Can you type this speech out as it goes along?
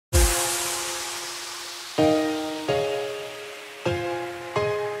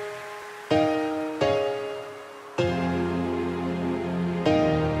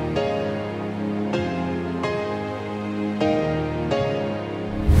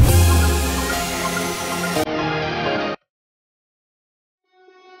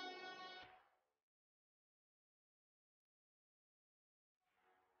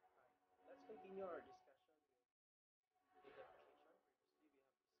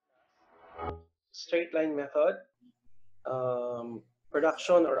straight line method,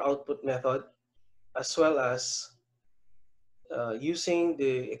 production or output method, as well as using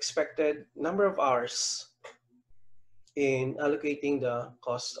the expected number of hours in allocating the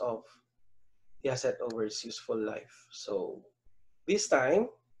cost of the asset over its useful life. So this time,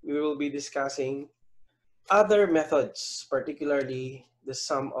 we will be discussing other methods, particularly the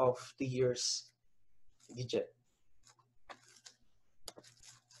sum of the years digit.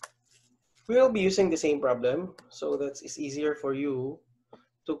 We will be using the same problem, so that it's easier for you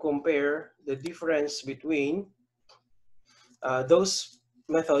to compare the difference between those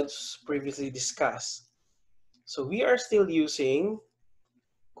methods previously discussed. So we are still using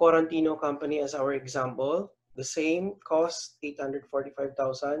Quarantino Company as our example. The same cost,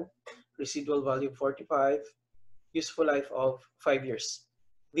 845,000, residual value 45, useful life of 5 years.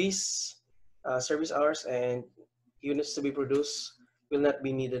 These service hours and units to be produced will not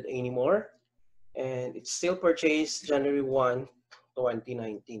be needed anymore, and it's still purchased January 1,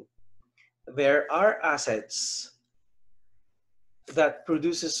 2019. There are assets that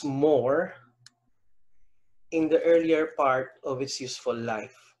produces more in the earlier part of its useful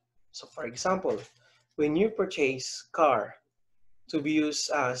life. So for example, when you purchase car to be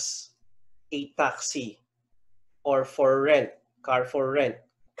used as a taxi or for rent, car for rent,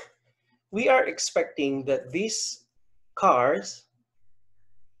 we are expecting that these cars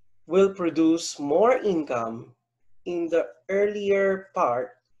will produce more income in the earlier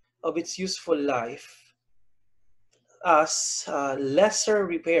part of its useful life as lesser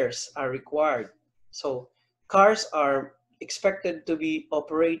repairs are required. So cars are expected to be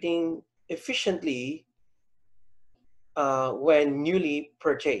operating efficiently when newly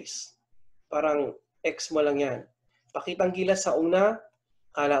purchased. Parang X mo lang yan. Pakitang gilas sa una,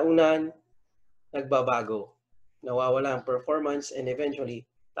 kalaunan, nagbabago. Nawawala ang performance and eventually,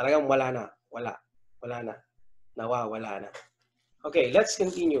 talagang wala na. Wala na. Nawawala na. Okay, let's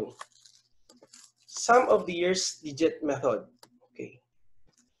continue. Sum of the years digit method. Okay.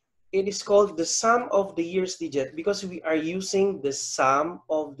 It is called the sum of the years digit because we are using the sum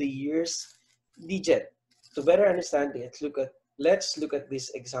of the years digit. To better understand it, let's look at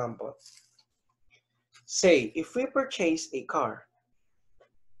this example. Say, if we purchase a car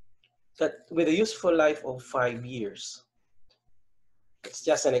that with a useful life of 5 years, it's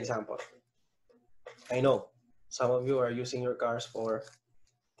just an example. I know some of you are using your cars for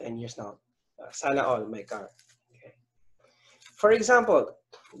 10 years now. Sana all my car. Okay. For example,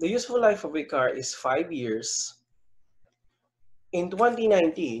 the useful life of a car is 5 years. In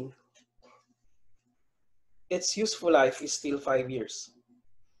 2019, its useful life is still 5 years.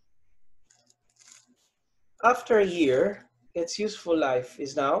 After a year, its useful life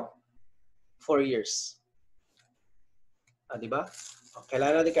is now 4 years. Diba?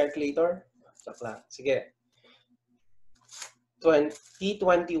 Kailangan natin calculator? Sige.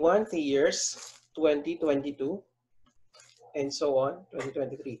 2021 3 years, 2022, and so on,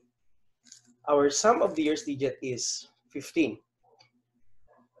 2023. Our sum of the years digit is 15.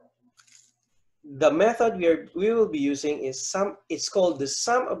 The method we will be using is it's called the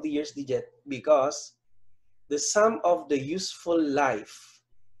sum of the years digit because the sum of the useful life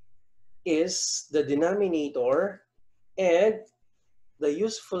is the denominator and the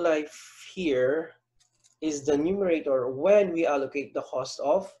useful life here is the numerator when we allocate the cost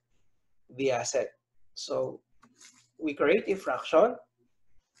of the asset. So we create a fraction.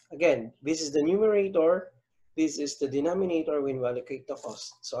 Again, this is the numerator. This is the denominator when we allocate the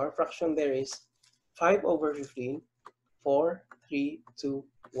cost. So our fraction there is 5 over 15, 4, 3, 2,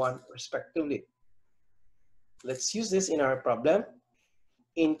 1 respectively. Let's use this in our problem.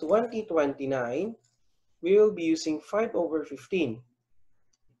 In 2029, we will be using 5 over 15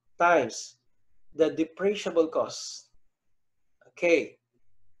 times the depreciable cost. Okay,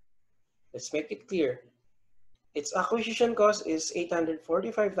 let's make it clear. Its acquisition cost is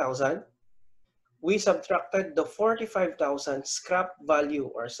 845,000. We subtracted the 45,000 scrap value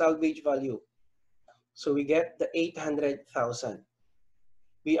or salvage value. So we get the 800,000.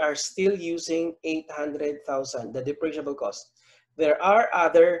 We are still using 800,000, the depreciable cost. There are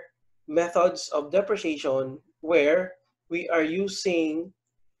other methods of depreciation where we are using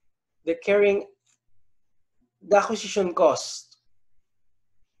the acquisition cost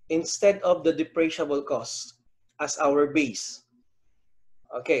instead of the depreciable cost as our base.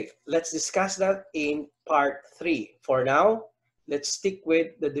 Okay, let's discuss that in part 3. For now, let's stick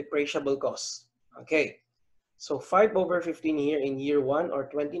with the depreciable cost. Okay, so 5 over 15 here in year 1 or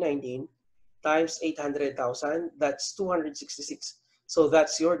 2019 times 800,000, that's 266. So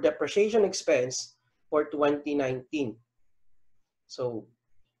that's your depreciation expense for 2019. So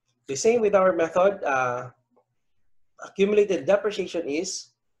The same with our method. Accumulated depreciation is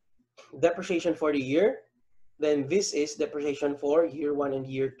depreciation for the year. Then this is depreciation for year 1 and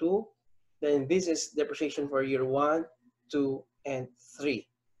year 2. Then this is depreciation for year 1, 2, and 3,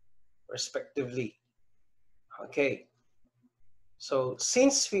 respectively. Okay. So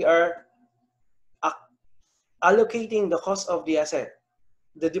since we are allocating the cost of the asset,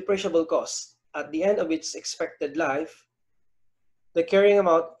 the depreciable cost, at the end of its expected life, the carrying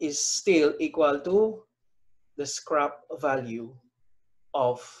amount is still equal to the scrap value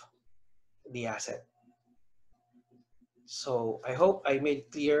of the asset. So I hope I made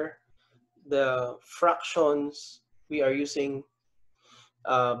clear the fractions we are using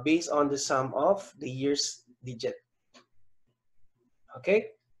based on the sum of the year's digit.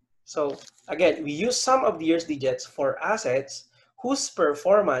 Okay, so again, we use sum of the year's digits for assets whose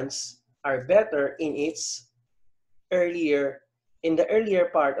performance are better in the earlier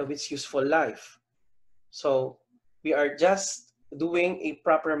part of its useful life. So we are just doing a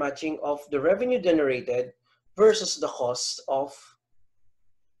proper matching of the revenue generated versus the cost of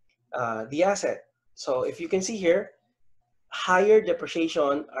the asset. So if you can see here, higher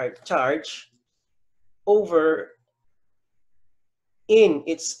depreciation are charged over in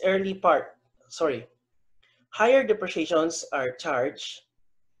its early part. Sorry, higher depreciations are charged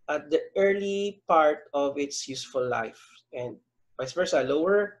at the early part of its useful life, and vice versa,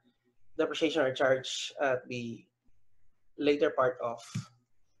 lower depreciation are charged at the later part of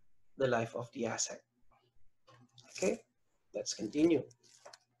the life of the asset. Okay, let's continue.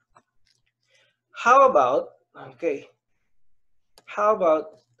 How about, okay, how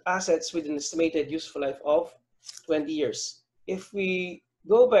about assets with an estimated useful life of 20 years? If we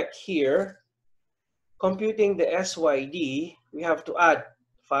go back here, computing the SYD, we have to add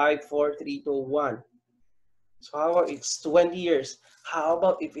 5, 4, 3, 2, 1. So how about it's 20 years? How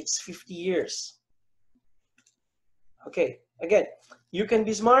about if it's 50 years? Okay, again, you can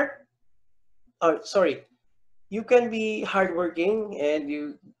be smart. Sorry, you can be hardworking and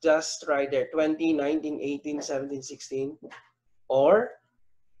you just write there 20, 19, 18, 17, 16. Or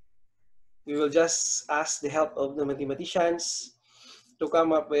we will just ask the help of the mathematicians to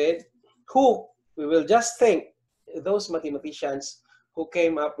come up with who, we will just think those mathematicians who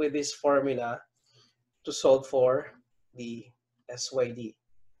came up with this formula to solve for the SYD.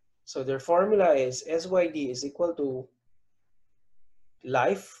 So their formula is SYD is equal to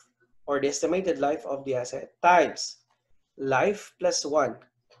life, or the estimated life of the asset, times life plus 1,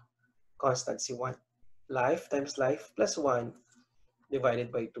 constancy 1. Life times life plus 1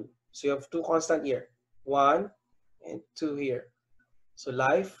 divided by 2. So you have two constant here, 1 and 2 here. So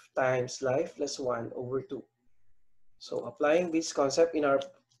life times life plus 1 over 2. So applying this concept in our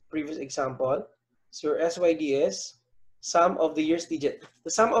previous example, so your SYD is sum of the year's digit.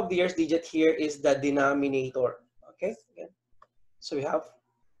 The sum of the year's digit here is the denominator. Okay, again. So we have,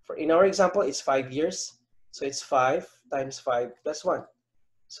 for in our example, it's 5 years. So it's 5 times 5 plus 1.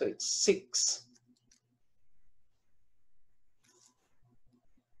 So it's 6.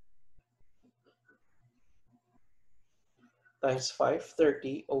 Times 5,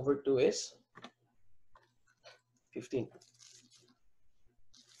 30 over 2 is 15.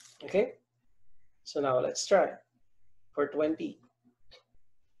 Okay, so now let's try for 20.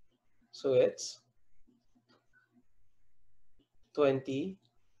 So it's 20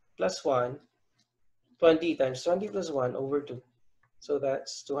 plus 1, 20 times 20 plus 1 over 2. So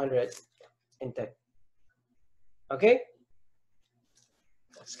that's 210. Okay,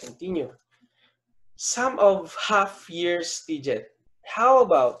 let's continue. Sum of half year's digit. How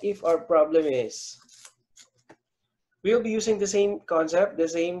about if our problem is, we'll be using the same concept, the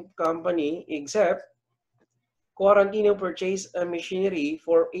same company, except Quarantino purchased a machinery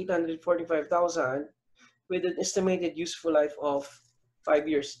for 845,000 with an estimated useful life of 5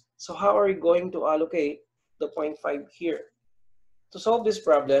 years. So how are we going to allocate the 0.5 here? To solve this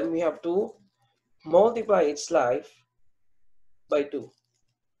problem, we have to multiply its life by 2.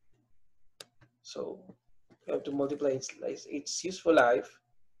 So we have to multiply its useful life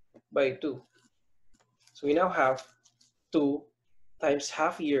by 2. So we now have 2 times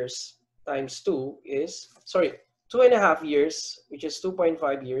half years times 2 is, sorry, 2.5 years, which is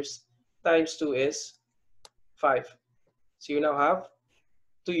 2.5 years, times 2 is 5. So you now have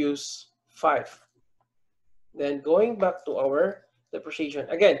to use 5. Then going back to our depreciation.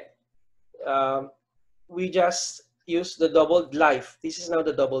 Again, we just use the doubled life. This is now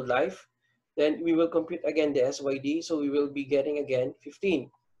the doubled life. Then we will compute again the SYD. So we will be getting again 15.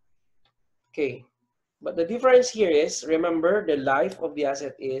 Okay. But the difference here is, remember, the life of the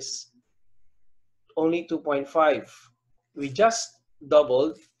asset is only 2.5. We just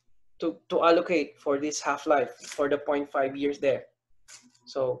doubled to allocate for this half-life for the 0.5 years there.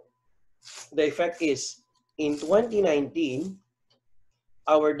 So the effect is in 2019,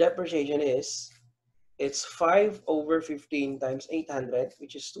 our depreciation is it's 5/15 times 800,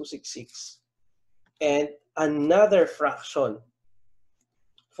 which is 266, and another fraction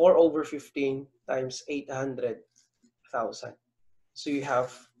 4/15 times 800,000. So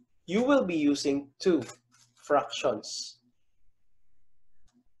you will be using two fractions.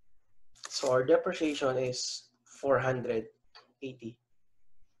 So our depreciation is 480.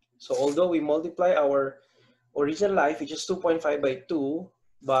 So although we multiply our original life, which is 2.5 by 2,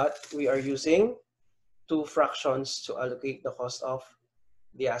 but we are using two fractions to allocate the cost of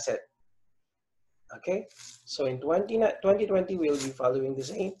the asset. Okay, so in 2020, we'll be following the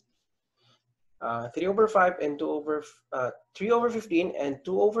same. 3/5 and 3/15 and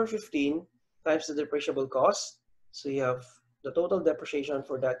 2/15 times the depreciable cost. So you have the total depreciation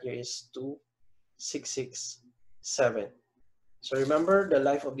for that year is 2,667. So remember, the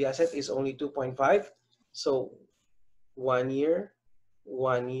life of the asset is only 2.5. So 1 year,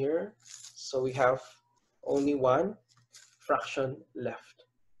 1 year. So we have only one fraction left.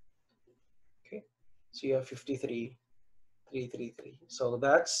 Okay, so you have 53,333. So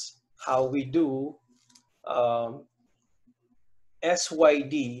that's how we do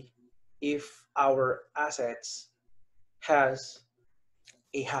SYD if our assets has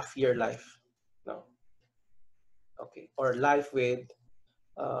a half-year life. No, okay, or life with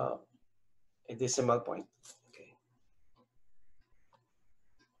uh, a decimal point. Okay,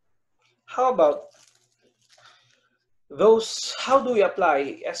 how about those? How do we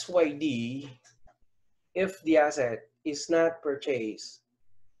apply SYD if the asset is not purchased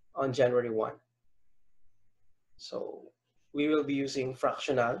on January 1? So we will be using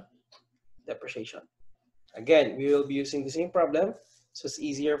fractional depreciation. Again, we will be using the same problem, so it's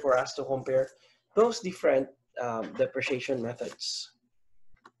easier for us to compare those different depreciation methods.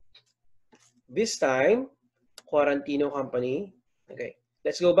 This time, Quarantino Company. Okay,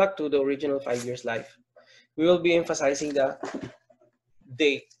 let's go back to the original 5 years life. We will be emphasizing the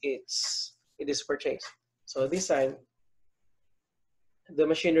date it is purchased. So this time, the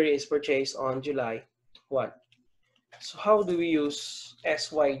machinery is purchased on July 1. So how do we use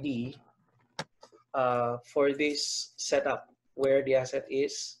SYD for this setup where the asset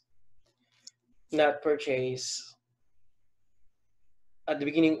is not purchased at the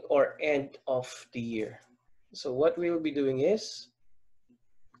beginning or end of the year? So what we will be doing is,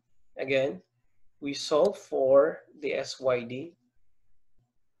 again, we solve for the SYD.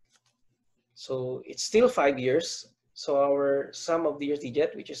 So it's still 5 years. So our sum of the years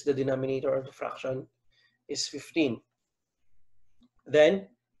digit, which is the denominator of the fraction, is 15. Then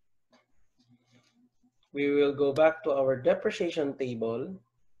we will go back to our depreciation table.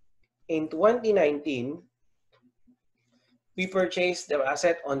 In 2019, we purchased the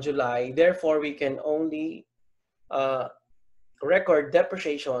asset on July. Therefore, we can only record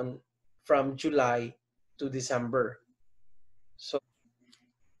depreciation from July to December. So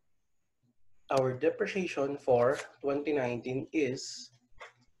our depreciation for 2019 is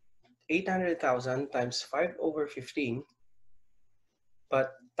 800,000 times 5/15,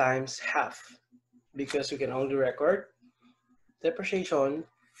 but times half, because we can only record depreciation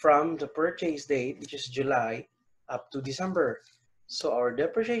from the purchase date, which is July, up to December. So our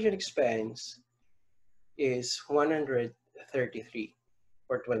depreciation expense is 133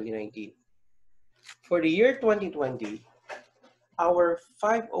 for 2019. For the year 2020, our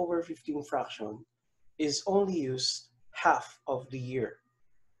 5/15 fraction is only used half of the year.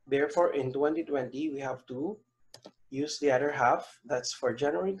 Therefore, in 2020, we have to use the other half. That's for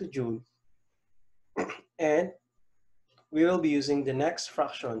January to June. And we will be using the next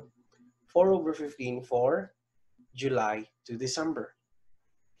fraction, 4/15, for July to December.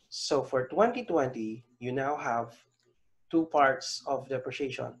 So for 2020, you now have two parts of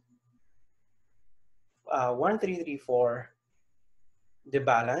depreciation. 1334, the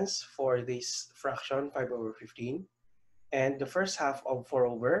balance for this fraction, 5/15, and the first half of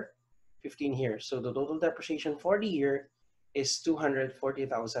 4/15 here. So the total depreciation for the year is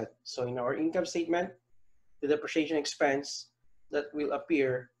 240,000. So in our income statement, the depreciation expense that will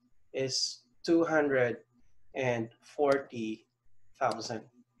appear is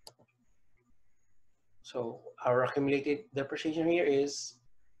 240,000. So our accumulated depreciation here is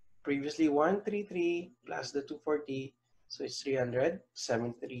previously 133 plus the 240, so it's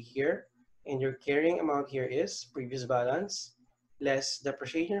 373 here. And your carrying amount here is previous balance less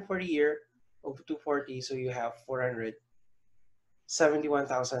depreciation for the year of 240, so you have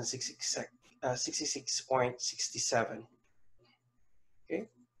 471,066.67. Okay.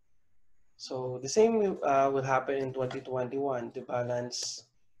 So the same will happen in 2021. The balance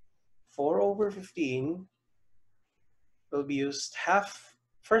 4/15 will be used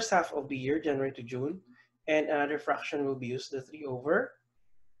first half of the year, January to June, and another fraction will be used, the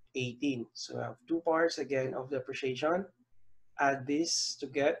 3/18. So I have two parts again of depreciation. Add this to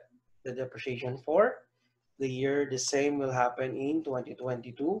get the depreciation for the year. The same will happen in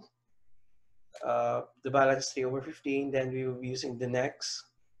 2022. The balance 3/15, then we will be using the next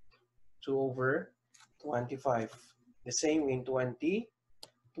 2/25. The same in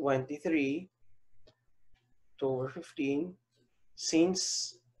 2023, 2/15.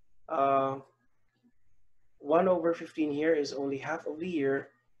 Since uh, 1/15 here is only half of the year,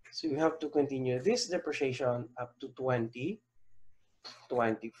 so you have to continue this depreciation up to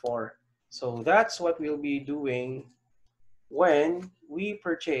 2024. So that's what we'll be doing when we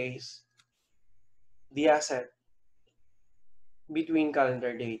purchase the asset between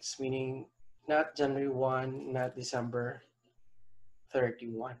calendar dates, meaning not January 1, not December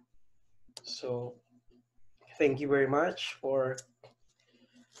 31. So thank you very much for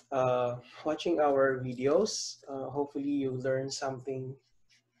watching our videos. Hopefully you learned something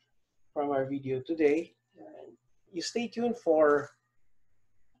from our video today. And you stay tuned for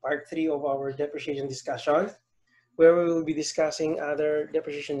part 3 of our depreciation discussion, where we will be discussing other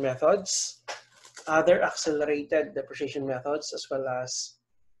depreciation methods, other accelerated depreciation methods, as well as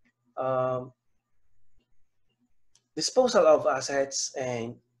um, disposal of assets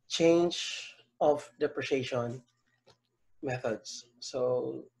and change of depreciation methods.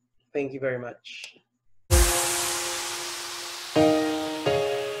 So thank you very much.